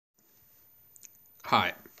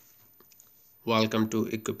Hi, welcome to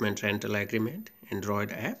Equipment Rental Agreement Android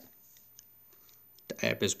app. The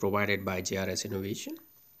app is provided by JRS Innovation.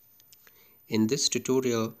 In this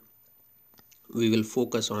tutorial, we will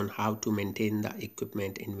focus on how to maintain the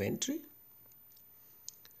equipment inventory.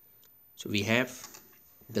 So we have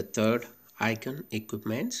the third icon,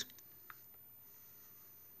 equipments,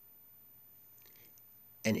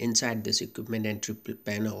 and inside this equipment entry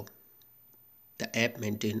panel, the app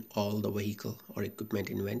maintains all the vehicle or equipment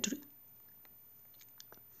inventory.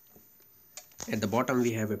 At the bottom,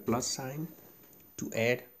 we have a plus sign to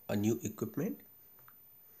add a new equipment.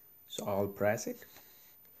 So I'll press it.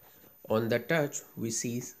 On the touch, we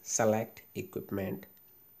see select equipment.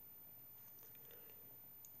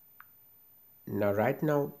 Right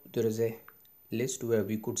now there is a list where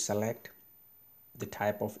we could select the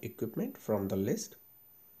type of equipment from the list,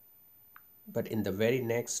 but in the very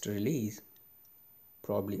next release,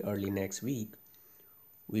 probably early next week,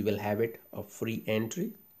 we will have it a free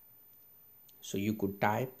entry, so you could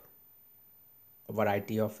type a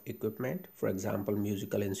variety of equipment, for example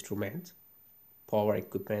musical instruments, power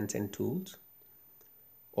equipments and tools,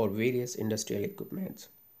 or various industrial equipments.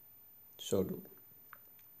 So do,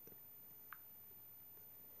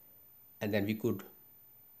 and then we could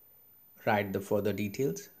write the further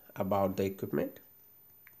details about the equipment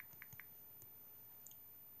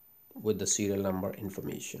with the serial number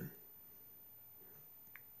information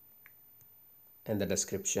and the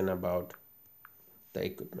description about the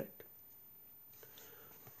equipment.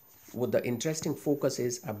 What the interesting focus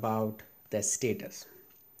is about the status.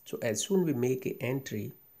 So as soon we make an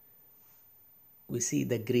entry, we see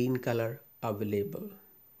the green color available.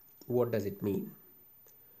 What does it mean?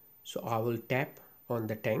 So I will tap on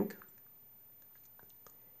the tank.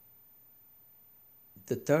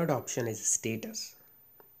 The third option is status,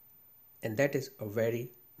 and that is a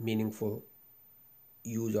very meaningful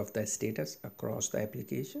use of the status across the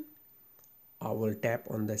application. I will tap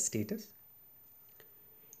on the status.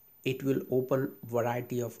 It will open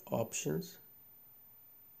variety of options,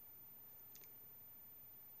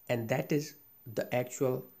 and that is the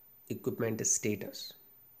actual equipment status.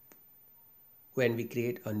 When we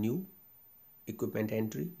create a new equipment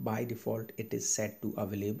entry, by default it is set to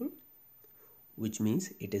available, which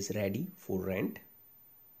means it is ready for rent.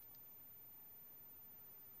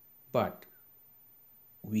 But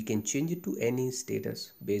we can change it to any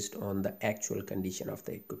status based on the actual condition of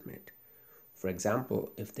the equipment. For example,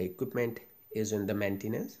 if the equipment is in the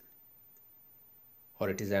maintenance, or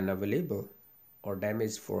it is unavailable or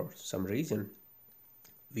damaged for some reason,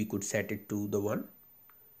 we could set it to the 1.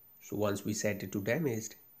 So once we set it to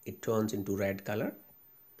damaged, it turns into red color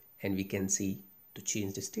and we can see to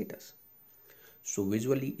change the status. So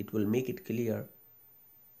visually it will make it clear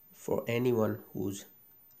for anyone who's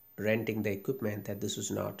renting the equipment that this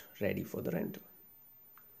is not ready for the rental.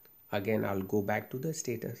 Again, I'll go back to the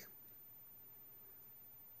status,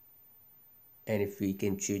 and if we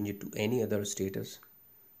can change it to any other status,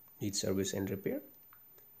 needs service and repair,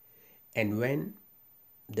 and when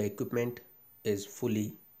the equipment is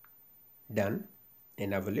fully done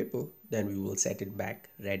and available, then we will set it back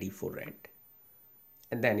ready for rent,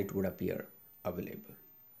 and then it would appear available.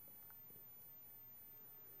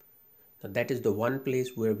 Now that is the one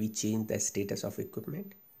place where we change the status of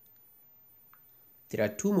equipment. There are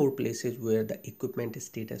two more places where the equipment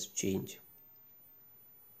status change.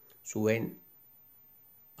 So when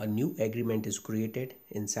a new agreement is created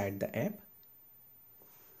inside the app,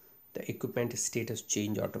 the equipment status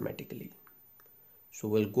change automatically. So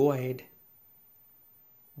we'll go ahead,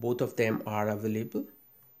 both of them are available,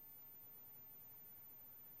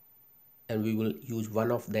 and we will use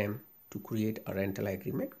one of them to create a rental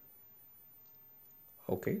agreement.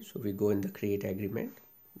 Okay, so we go in the create agreement,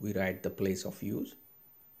 we write the place of use,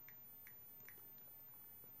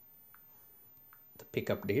 the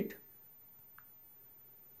pickup date,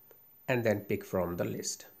 and then pick from the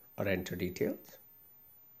list or enter details.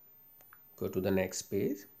 Go to the next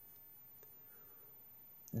page.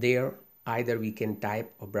 There either we can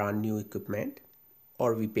type a brand new equipment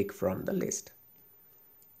or we pick from the list.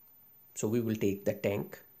 So we will take the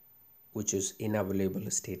tank, which is in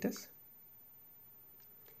available status,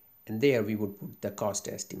 and there we would put the cost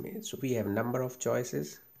estimate. So we have number of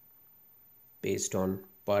choices based on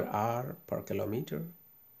per hour, per kilometer,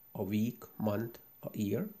 a week, month, a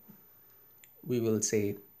year. We will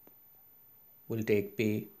say we'll take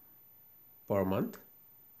pay per month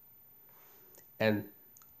and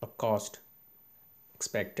a cost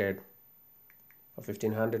expected of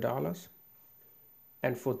 $1,500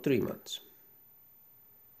 and for 3 months,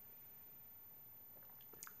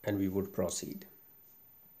 and we would proceed.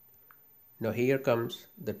 Now here comes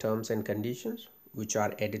the terms and conditions, which are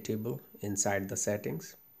editable inside the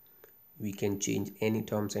settings. We can change any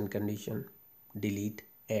terms and condition, delete,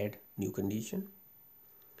 add new condition.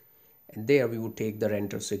 And there we would take the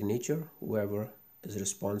renter signature, whoever is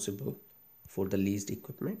responsible for the leased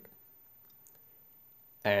equipment.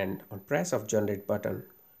 And on press of generate button,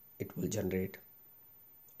 it will generate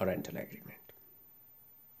a rental agreement.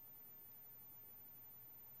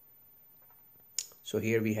 So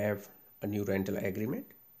here we have a new rental agreement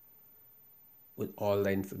with all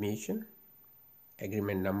the information,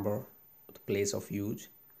 agreement number, the place of use.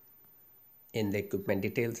 In the equipment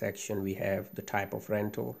details section, we have the type of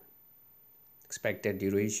rental, expected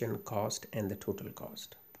duration, cost, and the total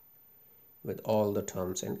cost with all the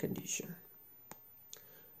terms and condition.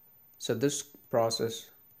 So this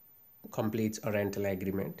process completes a rental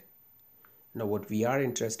agreement. Now what we are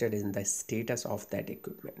interested in the status of that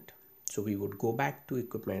equipment. So we would go back to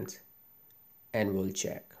equipments and we'll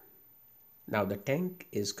check. Now the tank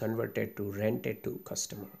is converted to rented to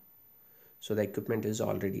customer. So the equipment is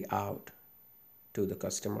already out to the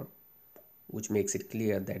customer, which makes it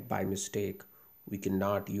clear that by mistake we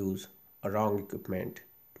cannot use a wrong equipment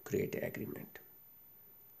to create an agreement.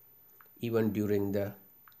 Even during the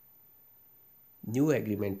new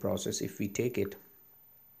agreement process, if we take it,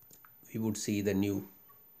 we would see the new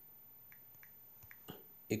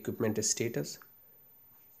equipment status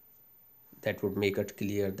that would make it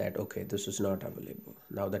clear that okay, this is not available.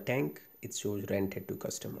 Now the tank, it shows rented to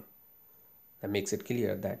customer. That makes it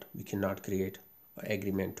clear that we cannot create an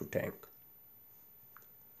agreement to tank.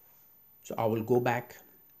 So I will go back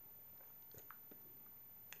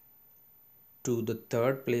to the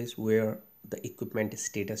third place where the equipment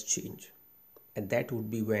status change, and that would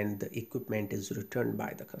be when the equipment is returned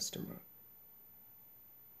by the customer.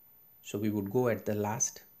 So we would go at the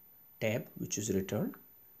last tab, which is return,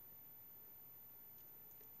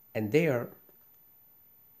 and there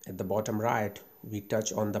at the bottom right we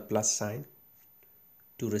touch on the plus sign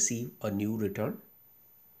to receive a new return.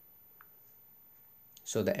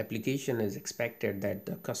 So the application is expected that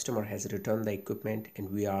the customer has returned the equipment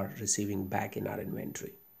and we are receiving back in our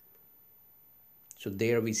inventory. So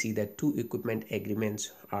there we see that two equipment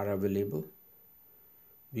agreements are available.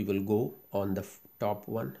 We will go on the top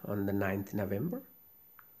one on the 9th November.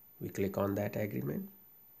 We click on that agreement.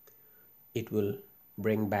 It will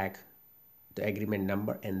bring back the agreement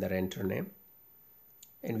number and the renter name,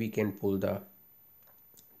 and we can pull the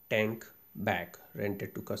tank back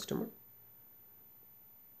rented to customer.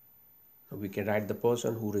 We can write the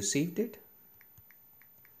person who received it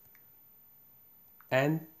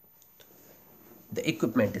and the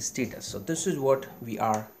equipment status. So this is what we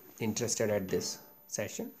are interested at this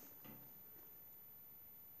session.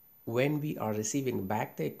 When we are receiving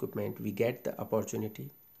back the equipment, we get the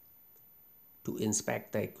opportunity to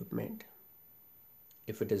inspect the equipment.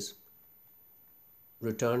 If it is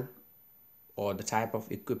returned or the type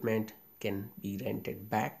of equipment can be rented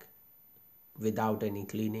back without any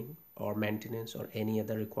cleaning or maintenance or any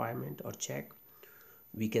other requirement or check,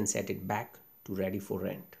 we can set it back to ready for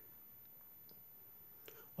rent.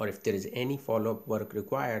 Or if there is any follow-up work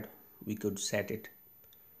required, we could set it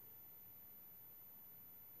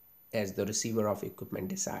as the receiver of equipment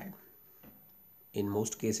decide. In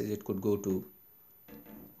most cases, it could go to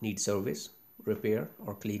need service, repair,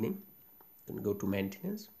 or cleaning. It can go to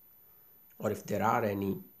maintenance. Or if there are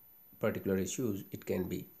any particular issues, it can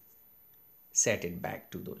be set it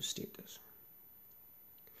back to those status.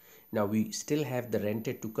 Now we still have the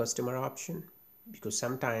rented to customer option because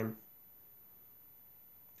sometimes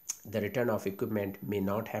the return of equipment may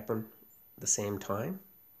not happen the same time,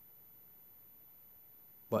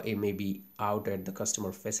 but it may be out at the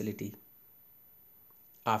customer facility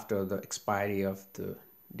after the expiry of the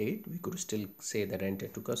date. We could still say the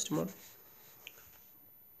rented to customer.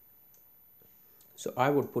 So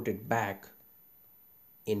I would put it back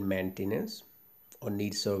in maintenance or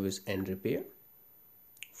need service and repair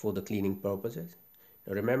for the cleaning purposes.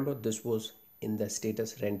 Now remember, this was in the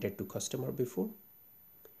status rented to customer before,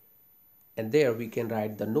 and there we can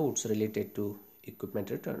write the notes related to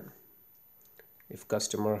equipment return. If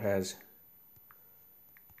customer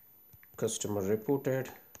reported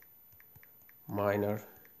minor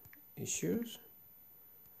issues,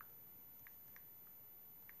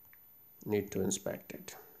 need to inspect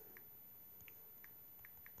it.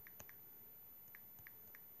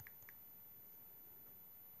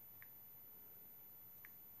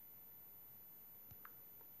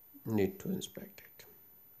 Need to inspect it.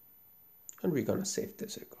 And we're gonna save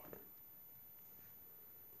this record.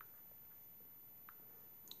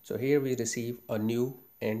 So here we receive a new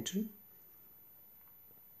entry.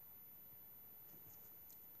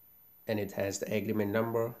 and it has the agreement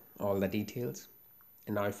number, all the details.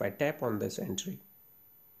 And now if I tap on this entry,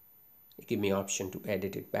 it gives me option to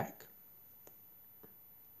edit it back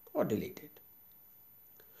or delete it.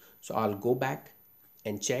 So I'll go back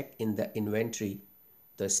and check in the inventory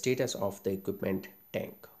the status of the equipment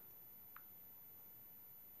tank.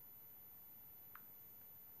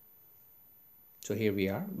 So here we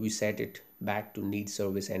are, we set it back to need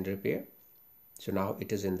service and repair. So now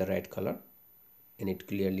it is in the red color and it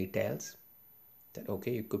clearly tells that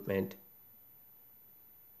okay, equipment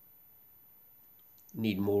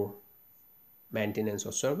need more maintenance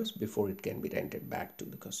or service before it can be rented back to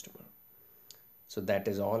the customer. So that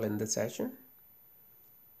is all in the session.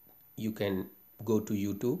 You can go to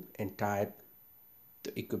YouTube and type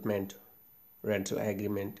the equipment rental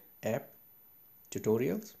agreement app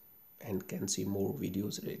tutorials and can see more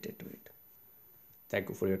videos related to it. Thank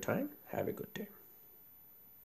you for your time. Have a good day.